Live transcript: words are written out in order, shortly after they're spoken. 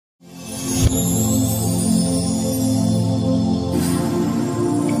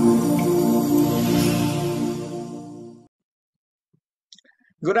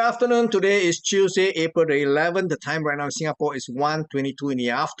Good afternoon. Today is Tuesday, April the 11th. The time right now in Singapore is 1:22 in the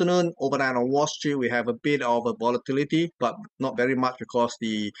afternoon. Overnight on Wall Street, we have a bit of a volatility, but not very much because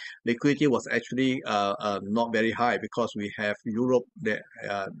the liquidity was actually not very high because we have Europe that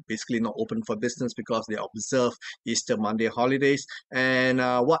basically not open for business because they observe Easter Monday holidays. And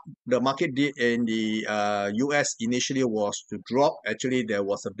what the market did in the US initially was to drop. Actually, there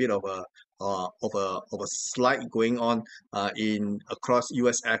was a bit of a slide going on in across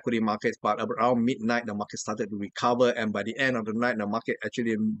US equity markets, but around midnight the market started to recover, and by the end of the night the market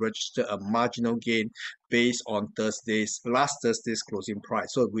actually registered a marginal gain based on last Thursday's closing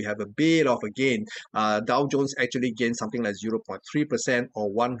price. So we have a bit of a gain. Dow Jones actually gained something like 0.3% or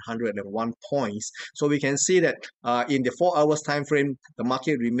 101 points. So we can see that in the 4 hours time frame, the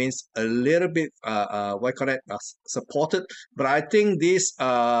market remains a little bit supported. But I think this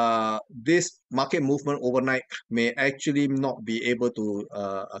market movement overnight may actually not be able to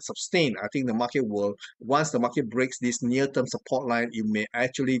sustain. I think the market will, once the market breaks this near-term support line, it may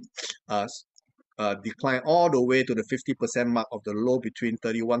actually decline all the way to the 50% mark of the low between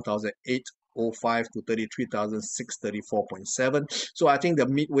 31,805 to 33,634.7. So I think the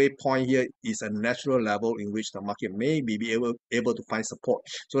midway point here is a natural level in which the market may be able to find support.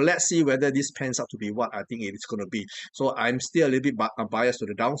 So let's see whether this pans out to be what I think it is going to be. So I'm still a little bit biased to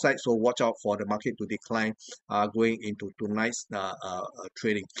the downside, so watch out for the market to decline going into tonight's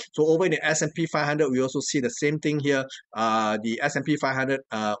trading. So over in the S&P 500, we also see the same thing here. The S&P 500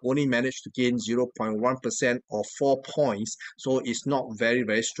 only managed to gain 0.1% or 4 points, so it's not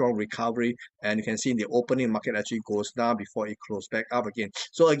very strong recovery, and you can see in the opening market actually goes down before it closed back up again.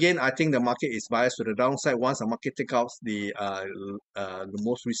 So again, I think the market is biased to the downside. Once the market takes out the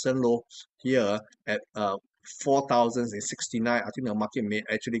most recent low here at 4,069, I think the market may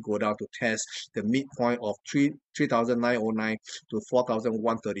actually go down to test the midpoint of 3,909 to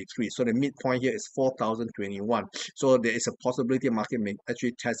 4,133. So the midpoint here is 4,021. So there is a possibility the market may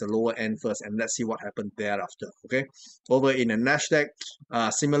actually test the lower end first, and let's see what happens thereafter. Okay, over in the Nasdaq,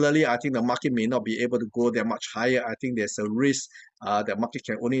 similarly, I think the market may not be able to go that much higher. I think there's a risk the market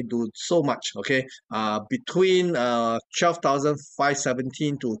can only do so much. Okay, between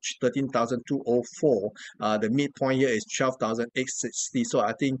 12,517 to 13,204. The midpoint here is 12,860. So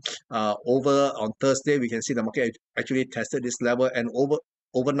I think over on Thursday, we can see the market actually tested this level, and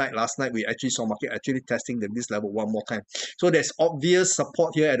overnight last night we actually saw market actually testing this level one more time. So there's obvious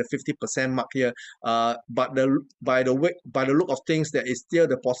support here at the 50% mark here, but by the look of things, there is still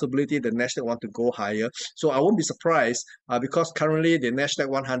the possibility the Nasdaq want to go higher. So I won't be surprised because currently the Nasdaq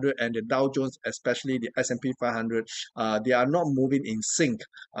 100 and the Dow Jones, especially the S&P 500, they are not moving in sync.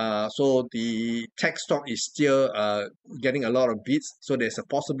 So the tech stock is still getting a lot of beats, so there's a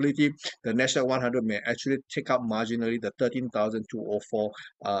possibility the Nasdaq 100 may actually take up marginally the 13,204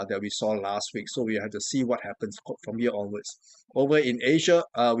 that we saw last week. So we have to see what happens from here onwards. Over in Asia,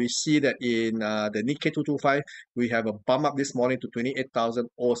 we see that in the Nikkei 225, we have a bump up this morning to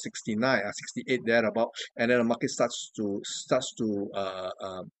 28,069, 68 thereabout, and then the market starts to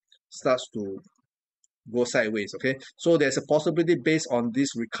go sideways. Okay, so there's a possibility based on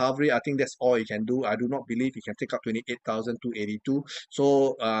this recovery. I think that's all you can do. I do not believe you can take up 28,282.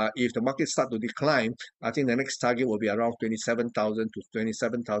 So if the market start to decline, I think the next target will be around 27,000 to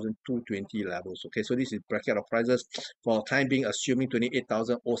 27,220 levels. Okay, so this is bracket of prices for time being, assuming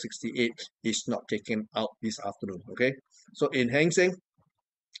 28,068 is not taken out this afternoon. Okay, so in Hang Seng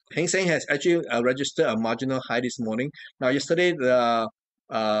has actually registered a marginal high this morning. Now yesterday, the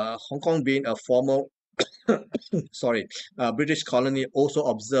Hong Kong being a former British colony, also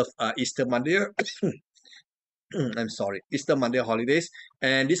observed Easter Monday. Easter Monday holidays,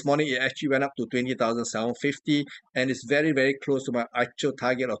 and this morning it actually went up to 20,750, and it's very close to my actual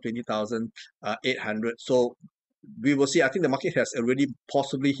target of 20,800. So we will see. I think the market has already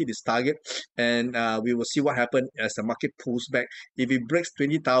possibly hit its target, and we will see what happens as the market pulls back. If it breaks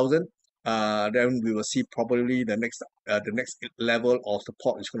 20,000, then we will see probably the next level of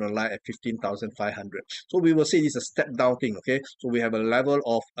support is going to lie at 15,500. So we will see this is a step down thing. Okay, so we have a level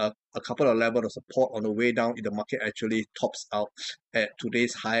of a couple of levels of support on the way down if the market actually tops out at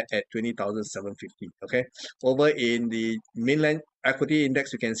today's high at 20,750. Okay, over in the mainland equity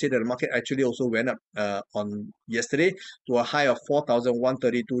index, you can see that the market actually also went up on yesterday to a high of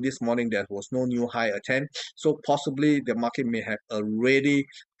 4,132. This morning there was no new high attempt, so possibly the market may have already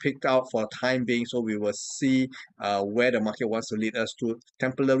picked out for a time being. So we will see where the market wants to lead us to.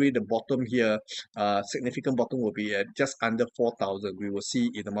 Temporarily, the bottom here, significant bottom will be at just under 4,000. We will see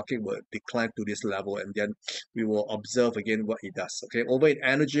if the market market will decline to this level, and then we will observe again what it does. Okay, over in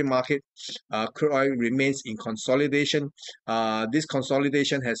energy market, crude oil remains in consolidation. This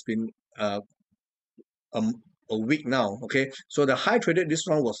consolidation has been um, a week now. Okay, so the high traded this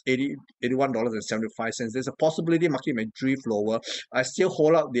one was $81.75. There's a possibility market may drift lower. I still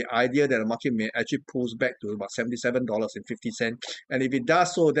hold out the idea that the market may actually pulls back to about $77.50, and if it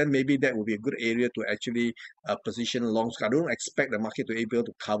does so, then maybe that will be a good area to actually position longs. I don't expect the market to be able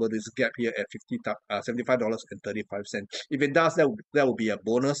to cover this gap here at $75.35. If it does, that will be a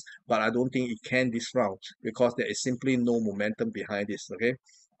bonus, but I don't think it can this round because there is simply no momentum behind this. Okay,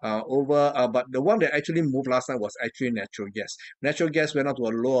 but the one that actually moved last night was actually natural gas. Natural gas went up to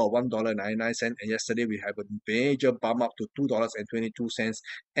a low of $1.99, and yesterday we have a major bump up to $2.22.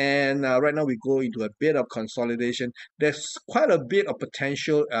 And right now we go into a bit of consolidation. There's quite a bit of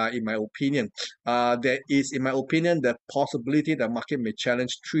potential, in my opinion. There is, in my opinion, the possibility the market may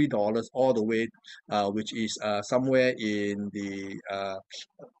challenge $3 all the way, which is somewhere in the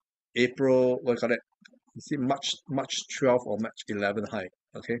April, what do you call it? You see, March 12 or March 11 high.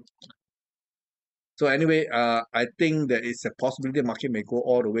 Okay. So anyway, I think there is a possibility the market may go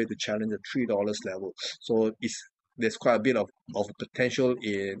all the way to challenge the $3 level. So there's quite a bit of potential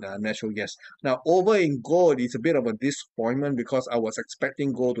in natural gas. Now, over in gold, it's a bit of a disappointment because I was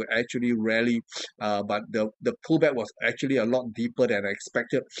expecting gold to actually rally, but the pullback was actually a lot deeper than I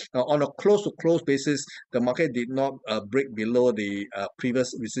expected. Now, on a close-to-close basis, the market did not break below the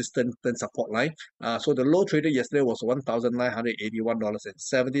previous resistance and support line. So the low traded yesterday was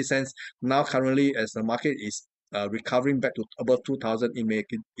 $1,981.70. Now, currently, as the market is recovering back to above 2,000,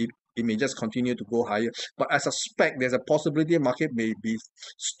 it may just continue to go higher. But I suspect there's a possibility the market may be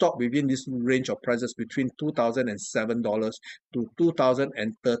stopped within this range of prices between $2,007 to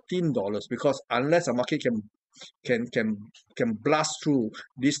 $2,013, because unless a market can blast through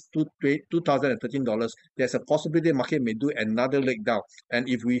this $2,013, there's a possibility the market may do another leg down. And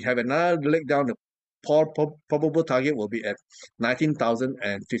if we have another leg down, the probable target will be at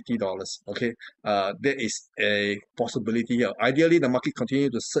 $19,050. Okay, there is a possibility here. Ideally, the market continue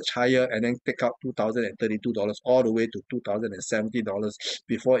to search higher and then take out $2,032 all the way to $2,070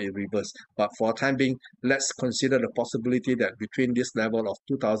 before it reverses. But for the time being, let's consider the possibility that between this level of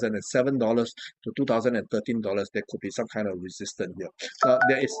 $2,007 to $2,013, there could be some kind of resistance here.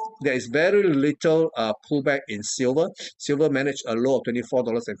 There is very little pullback in silver. Silver managed a low of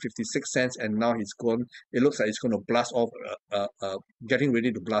 $24.56, and now it's gone. It looks like it's going to blast off, getting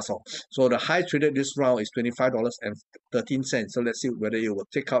ready to blast off. So the high traded this round is $25.13. So let's see whether it will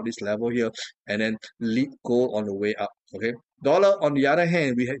take out this level here and then lead gold on the way up. Okay. Dollar, on the other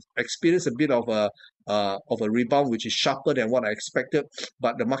hand, we have experienced a bit of a rebound, which is sharper than what I expected,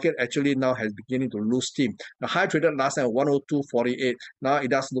 but the market actually now has beginning to lose steam. The high traded last night 102.48. Now it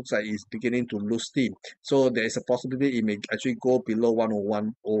does look like it's beginning to lose steam. So there is a possibility it may actually go below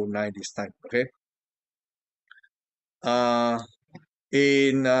 101.09 this time. Okay.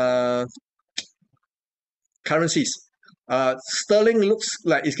 In currencies, sterling looks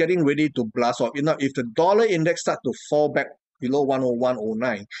like it's getting ready to blast off. If the dollar index starts to fall back below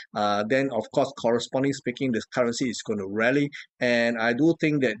 101.09, then of course, corresponding speaking, this currency is going to rally. And I do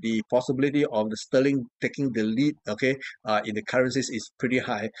think that the possibility of the sterling taking the lead, okay, in the currencies is pretty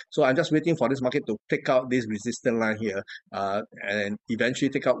high. So I'm just waiting for this market to take out this resistance line here, and eventually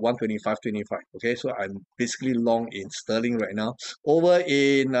take out 125.25. Okay, so I'm basically long in sterling right now. Over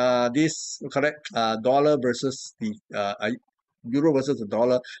in this correct dollar versus the euro versus the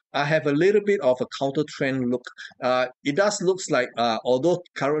dollar, I have a little bit of a counter trend look. It does looks like, although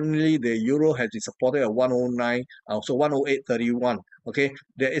currently the euro has been supported at 109, so 108.31. Okay,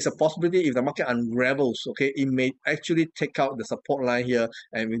 there is a possibility if the market unravels, okay, it may actually take out the support line here,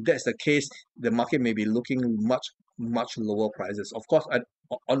 and if that's the case, the market may be looking much lower prices. Of course,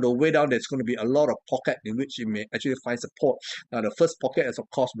 on the way down, there's going to be a lot of pocket in which you may actually find support. Now, the first pocket is, of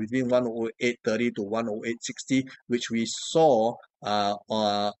course, between 108.30 to 108.60, which we saw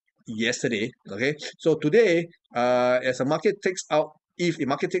yesterday. Okay, so today, as the market takes out, if the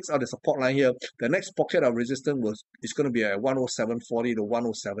market takes out the support line here, the next pocket of resistance is going to be at 107.40 to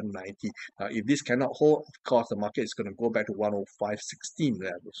 107.90. If this cannot hold, of course, the market is going to go back to 105.16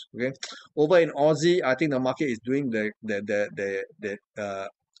 levels. Okay, over in Aussie, I think the market is doing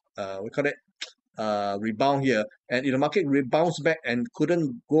we call it rebound here, And if the market rebounds back and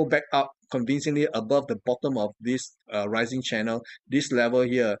couldn't go back up convincingly above the bottom of this rising channel, this level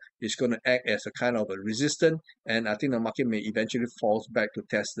here is going to act as a kind of a resistance, and I think the market may eventually falls back to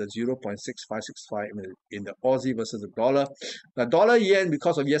test the 0.6565 in the Aussie versus the dollar. The dollar yen,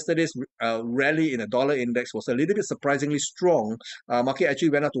 because of yesterday's rally in the dollar index, was a little bit surprisingly strong. Market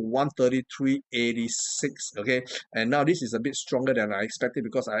actually went up to 133.86, okay, and now this is a bit stronger than I expected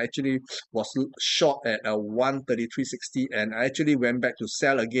because I actually was short at 133.60, and I actually went back to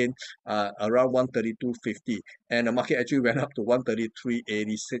sell again around 132.50, and the market actually went up to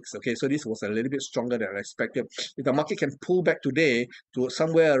 133.86. Okay, so this was a little bit stronger than I expected. If the market can pull back today to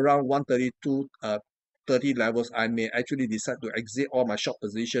somewhere around 132.30 levels, I may actually decide to exit all my short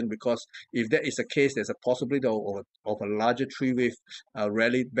position, because if that is the case, there's a possibility of a larger three-wave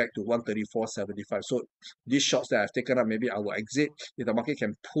rally back to 134.75. So these shorts that I've taken up, maybe I will exit if the market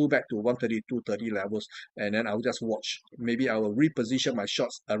can pull back to 132.30 levels, and then I'll just watch. Maybe I will reposition my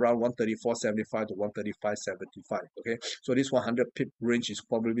shorts around 134.75 to 135.75. Okay, so this 100 pip range is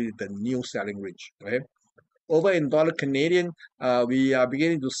probably the new selling range. Okay. Over in dollar Canadian, we are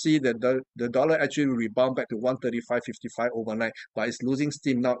beginning to see that the dollar actually rebound back to 135.55 overnight, but it's losing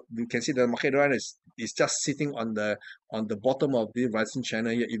steam now. You can see the market right is just sitting on the bottom of the rising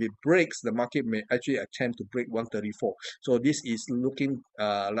channel here. If it breaks, the market may actually attempt to break 134. So this is looking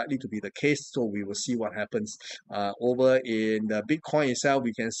likely to be the case. So we will see what happens. Over in the Bitcoin itself,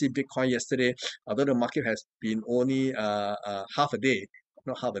 we can see Bitcoin yesterday, although the market has been only half a day,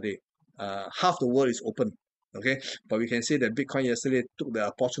 not half a day, half the world is open. Okay, but we can see that Bitcoin yesterday took the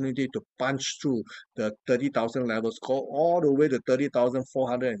opportunity to punch through the 30,000 levels, go all the way to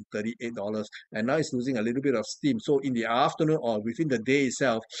 $30,438, and now it's losing a little bit of steam. So in the afternoon or within the day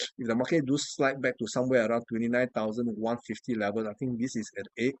itself, if the market do slide back to somewhere around 29,150 levels, I think this is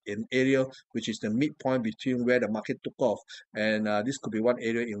an area which is the midpoint between where the market took off, and this could be one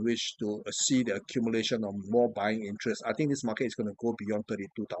area in which to see the accumulation of more buying interest. I think this market is going to go beyond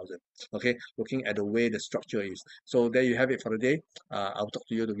 32,000. Okay, looking at the way the structure is. So there you have it for the day. I'll talk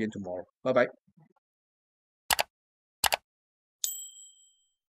to you again tomorrow. Bye bye.